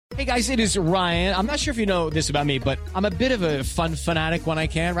Hey guys, it is Ryan. I'm not sure if you know this about me, but I'm a bit of a fun fanatic when I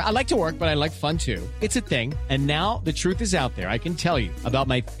can. I like to work, but I like fun too. It's a thing. And now the truth is out there. I can tell you about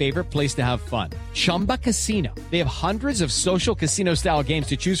my favorite place to have fun. Chumba Casino. They have hundreds of social casino style games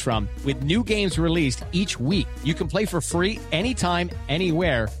to choose from with new games released each week. You can play for free anytime,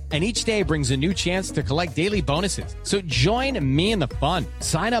 anywhere. And each day brings a new chance to collect daily bonuses. So join me in the fun.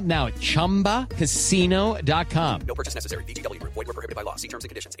 Sign up now at ChumbaCasino.com. No purchase necessary. VGW Group. Void where prohibited by law. See terms and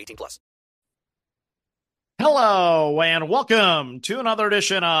conditions. 18+. Hello, and welcome to another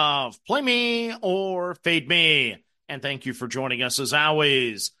edition of Play Me or Fade Me. And thank you for joining us as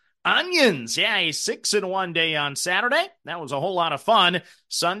always. Onions, yeah, a 6-1 day on Saturday. That was a whole lot of fun.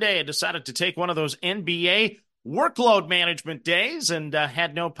 Sunday, I decided to take one of those NBA workload management days and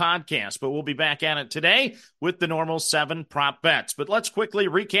had no podcast, but we'll be back at it today with the normal 7 prop bets. But let's quickly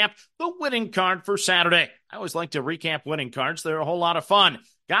recap the winning card for Saturday. I always like to recap winning cards. They're a whole lot of fun.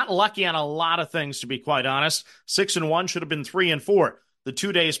 Got lucky on a lot of things, to be quite honest. 6-1 should have been 3-4. The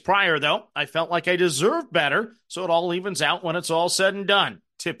 2 days prior, though, I felt like I deserved better, so it all evens out when it's all said and done.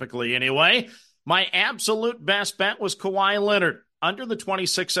 Typically, anyway. My absolute best bet was Kawhi Leonard. Under the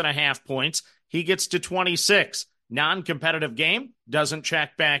 26.5 points, he gets to 26. Non-competitive game, doesn't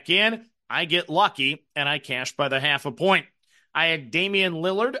check back in. I get lucky, and I cash by the half a point. I had Damian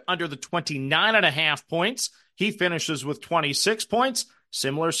Lillard under the 29.5 points. He finishes with 26 points.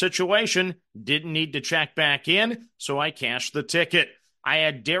 Similar situation, didn't need to check back in, so I cashed the ticket. I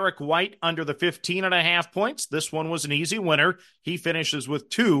had Derek White under the 15.5 points. This one was an easy winner. He finishes with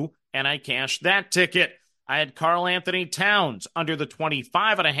 2, and I cashed that ticket. I had Karl Anthony Towns under the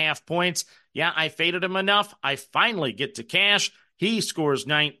 25.5 points. Yeah, I faded him enough. I finally get to cash. He scores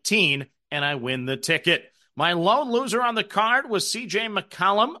 19, and I win the ticket. My lone loser on the card was C.J.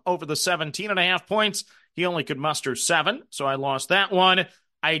 McCollum over the 17.5 points. He only could muster 7, so I lost that one.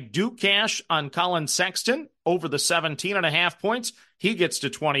 I do cash on Colin Sexton over the 17.5 points. He gets to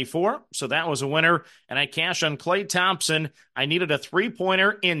 24, so that was a winner. And I cash on Klay Thompson. I needed a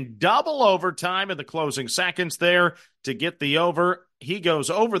 3-pointer in double overtime in the closing seconds there to get the over. He goes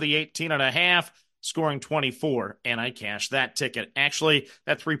over the 18.5, scoring 24, and I cashed that ticket. Actually,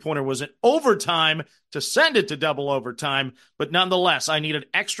 that 3-pointer was in overtime to send it to double overtime, but nonetheless, I needed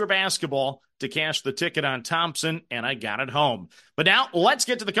extra basketball to cash the ticket on Thompson, and I got it home. But now, let's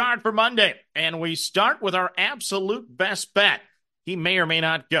get to the card for Monday, and we start with our absolute best bet. He may or may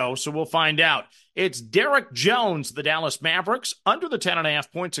not go, so we'll find out. It's Derek Jones, the Dallas Mavericks, under the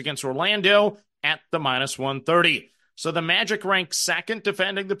 10.5 points against Orlando at the -130. So the Magic rank second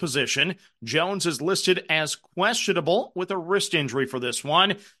defending the position. Jones is listed as questionable with a wrist injury for this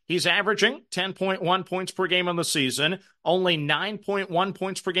one. He's averaging 10.1 points per game on the season, only 9.1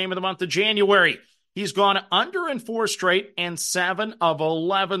 points per game in the month of January. He's gone under in 4 straight and 7 of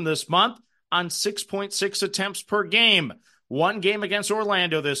 11 this month on 6.6 attempts per game. 1 game against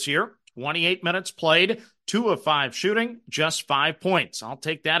Orlando this year, 28 minutes played, 2 of 5 shooting, just 5 points. I'll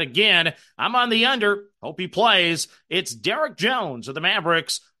take that again. I'm on the under. Hope he plays. It's Derek Jones of the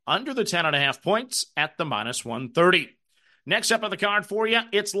Mavericks under the 10.5 points at the -130. Next up on the card for you,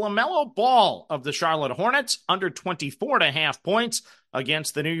 it's LaMelo Ball of the Charlotte Hornets under 24.5 points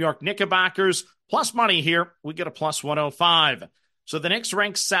against the New York Knickerbockers. Plus money here, we get a +105. So the Knicks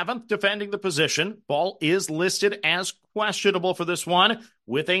rank 7th defending the position. Ball is listed as questionable for this one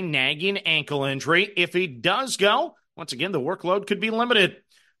with a nagging ankle injury. If he does go, once again, the workload could be limited.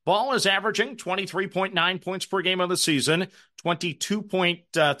 Ball is averaging 23.9 points per game of the season,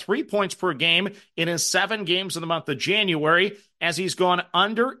 22.3 points per game in his 7 games in the month of January, as he's gone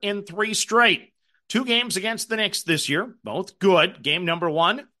under in 3 straight. 2 games against the Knicks this year, both good. Game number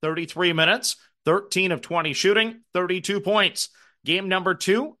 1, 33 minutes, 13 of 20 shooting, 32 points. Game number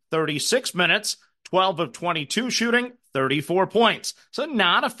 2, 36 minutes, 12 of 22 shooting, 34 points. So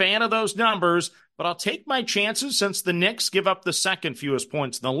not a fan of those numbers, but I'll take my chances since the Knicks give up the second fewest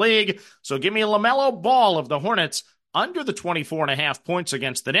points in the league. So give me a LaMelo Ball of the Hornets under the 24.5 points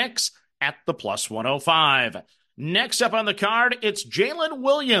against the Knicks at the +105. Next up on the card, it's Jalen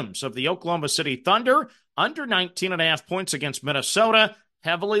Williams of the Oklahoma City Thunder under 19.5 points against Minnesota,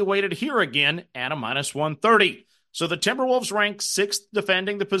 heavily weighted here again at a -130. So the Timberwolves rank 6th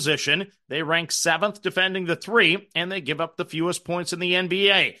defending the position. They rank 7th defending the 3, and they give up the fewest points in the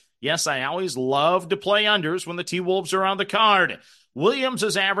NBA. Yes, I always love to play unders when the T-Wolves are on the card. Williams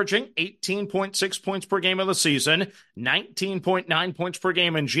is averaging 18.6 points per game of the season, 19.9 points per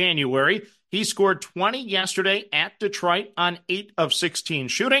game in January. He scored 20 yesterday at Detroit on 8 of 16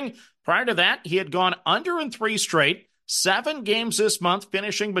 shooting. Prior to that, he had gone under in 3 straight, 7 games this month,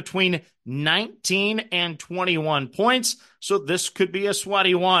 finishing between 19 and 21 points. So this could be a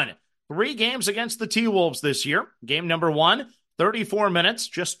sweaty one. 3 games against the T-Wolves this year. Game number 1, 34 minutes,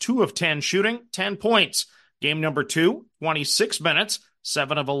 just 2 of 10 shooting, 10 points. Game number 2, 26 minutes,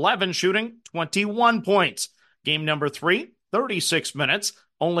 7 of 11 shooting, 21 points. Game number 3, 36 minutes,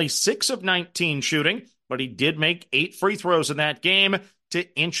 only 6 of 19 shooting, but he did make 8 free throws in that game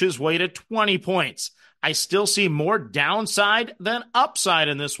to inch his way to 20 points. I still see more downside than upside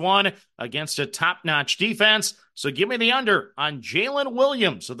in this one against a top-notch defense, so give me the under on Jalen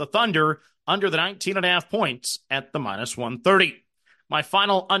Williams of the Thunder, under the 19.5 points at the minus 130. My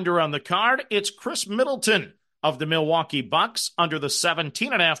final under on the card, it's Chris Middleton of the Milwaukee Bucks, under the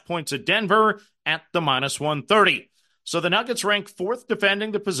 17.5 points at Denver at the minus 130. So the Nuggets rank 4th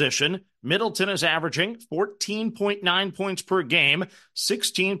defending the position. Middleton is averaging 14.9 points per game,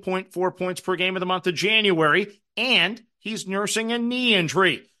 16.4 points per game in the month of January, and he's nursing a knee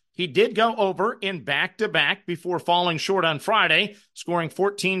injury. He did go over in back-to-back before falling short on Friday, scoring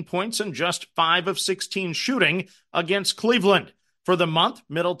 14 points and just 5 of 16 shooting against Cleveland. For the month,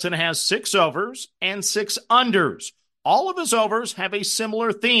 Middleton has 6 overs and 6 unders. All of his overs have a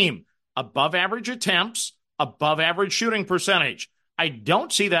similar theme: above average attempts, above average shooting percentage. I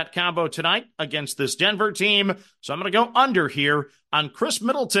don't see that combo tonight against this Denver team, so I'm going to go under here on Chris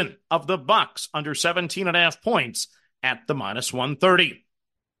Middleton of the Bucks, under 17.5 points at the minus 130.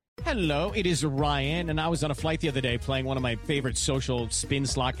 Hello, it is Ryan, and I was on a flight the other day playing one of my favorite social spin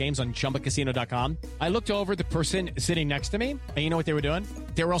slot games on ChumbaCasino.com. I looked over at the person sitting next to me, and you know what they were doing?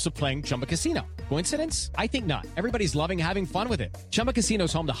 They were also playing Chumba Casino. Coincidence? I think not. Everybody's loving having fun with it. Chumba Casino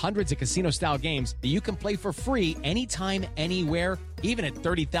is home to hundreds of casino-style games that you can play for free anytime, anywhere, even at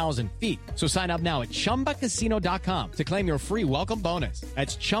 30,000 feet. So sign up now at ChumbaCasino.com to claim your free welcome bonus.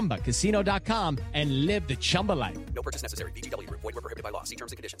 That's ChumbaCasino.com and live the Chumba life. No purchase necessary. VGW Group. Void where prohibited by law. See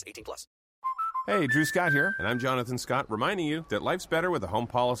terms and conditions. 18+. Hey, Drew Scott here, and I'm Jonathan Scott, reminding you that life's better with a home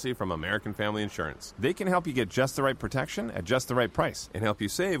policy from American Family Insurance. They can help you get just the right protection at just the right price and help you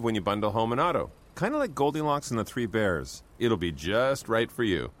save when you bundle home and auto. Kind of like Goldilocks and the Three Bears. It'll be just right for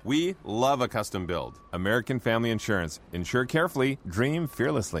you. We love a custom build. American Family Insurance. Insure carefully, dream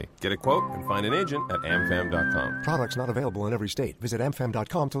fearlessly. Get a quote and find an agent at amfam.com. Products not available in every state. Visit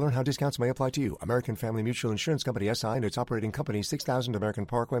amfam.com to learn how discounts may apply to you. American Family Mutual Insurance Company, SI, and its operating company, 6000 American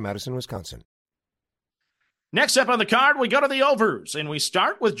Parkway, Madison, Wisconsin. Next up on the card, we go to the overs, and we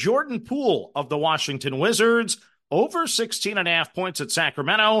start with Jordan Poole of the Washington Wizards, over 16.5 points at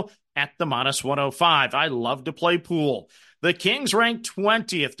Sacramento at the minus 105. I love to play Poole. The Kings rank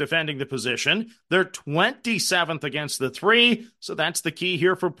 20th defending the position. They're 27th against the 3, so that's the key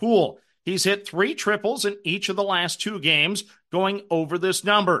here for Poole. He's hit 3 triples in each of the last 2 games, going over this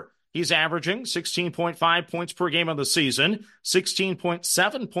number. He's averaging 16.5 points per game of the season,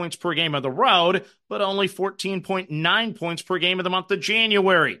 16.7 points per game of the road, but only 14.9 points per game of the month of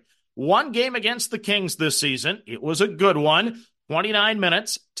January. 1 game against the Kings this season. It was a good one. 29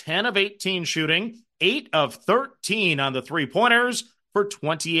 minutes, 10 of 18 shooting, 8 of 13 on the three-pointers for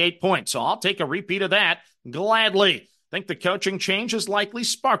 28 points. So I'll take a repeat of that gladly. Think the coaching change has likely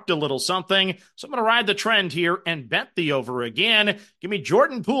sparked a little something, so I'm going to ride the trend here and bet the over again. Give me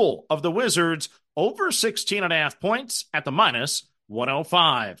Jordan Poole of the Wizards, over 16.5 points at the minus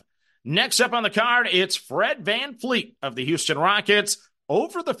 105. Next up on the card, it's Fred VanVleet of the Houston Rockets,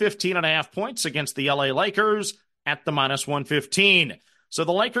 over the 15.5 points against the LA Lakers at the minus 115. So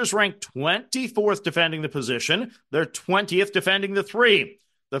the Lakers rank 24th defending the position. They're 20th defending the 3.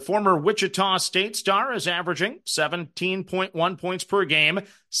 The former Wichita State star is averaging 17.1 points per game,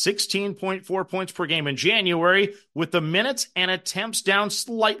 16.4 points per game in January, with the minutes and attempts down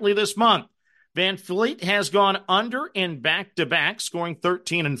slightly this month. VanVleet has gone under in back-to-back, scoring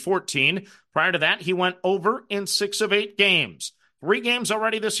 13 and 14. Prior to that, he went over in 6 of 8 games. 3 games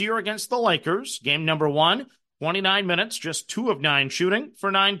already this year against the Lakers. Game number 1, 29 minutes, just 2 of 9 shooting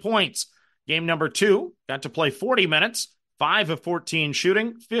for 9 points. Game number 2, got to play 40 minutes, 5 of 14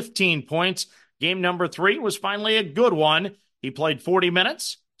 shooting, 15 points. Game number 3 was finally a good one. He played 40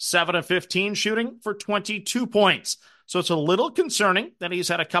 minutes, 7 of 15 shooting for 22 points. So it's a little concerning that he's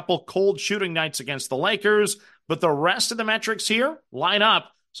had a couple cold shooting nights against the Lakers, but the rest of the metrics here line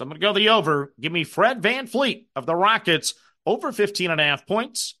up. So I'm going to go the over. Give me Fred VanVleet of the Rockets, over 15.5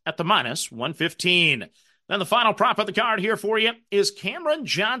 points at the minus 115. Then the final prop of the card here for you is Cameron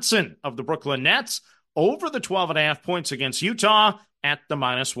Johnson of the Brooklyn Nets, over the 12.5 points against Utah at the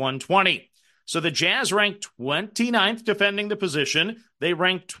minus 120. So the Jazz ranked 29th defending the position. They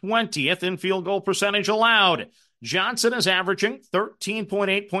ranked 20th in field goal percentage allowed. Johnson is averaging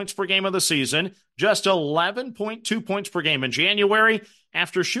 13.8 points per game of the season, just 11.2 points per game in January.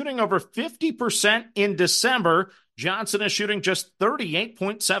 After shooting over 50% in December, Johnson is shooting just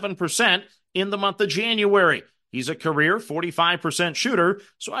 38.7% in the month of January. He's a career 45% shooter,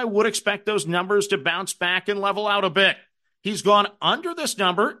 so I would expect those numbers to bounce back and level out a bit. He's gone under this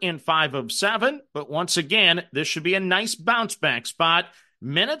number in 5 of 7, but once again, this should be a nice bounce back spot.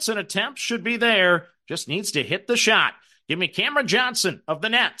 Minutes and attempts should be there, just needs to hit the shot. Give me Cameron Johnson of the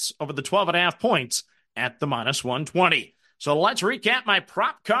Nets over the 12.5 points at the -120. So let's recap my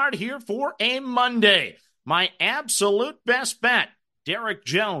prop card here for a Monday. My absolute best bet, Derek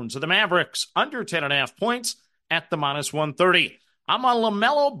Jones of the Mavericks, under 10.5 points at the -130. I'm on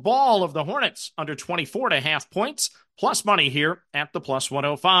LaMelo Ball of the Hornets, under 24.5 points, plus money here at the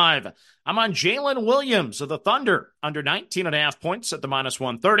 +105. I'm on Jalen Williams of the Thunder, under 19.5 points at the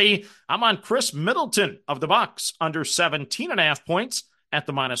 -130. I'm on Chris Middleton of the Bucks, under 17.5 points at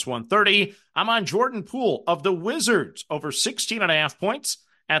the -130. I'm on Jordan Poole of the Wizards, over 16.5 points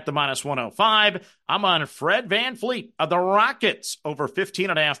at the -105. I'm on Fred VanVleet of the Rockets, over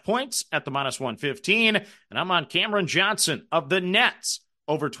 15.5 points at the -115. And I'm on Cameron Johnson of the Nets,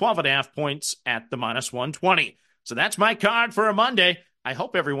 over 12.5 points at the -120. So that's my card for a Monday. I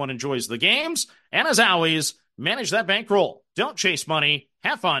hope everyone enjoys the games. And as always, manage that bankroll. Don't chase money.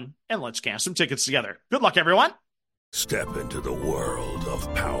 Have fun. And let's cash some tickets together. Good luck, everyone. Step into the world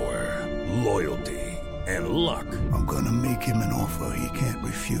of power, loyalty, and luck. I'm going to make him an offer he can't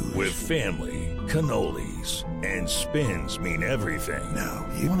refuse. With family, cannolis, and spins mean everything. Now,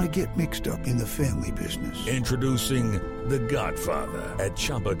 you want to get mixed up in the family business. Introducing The Godfather at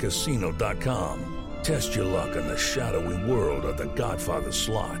ChumbaCasino.com. Test your luck in the shadowy world of The Godfather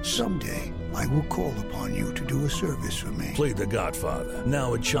slot. Someday, I will call upon you to do a service for me. Play The Godfather,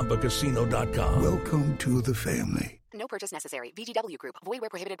 now at ChumbaCasino.com. Welcome to the family. No purchase necessary. VGW Group. Void where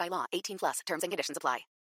prohibited by law. 18+. Terms and conditions apply.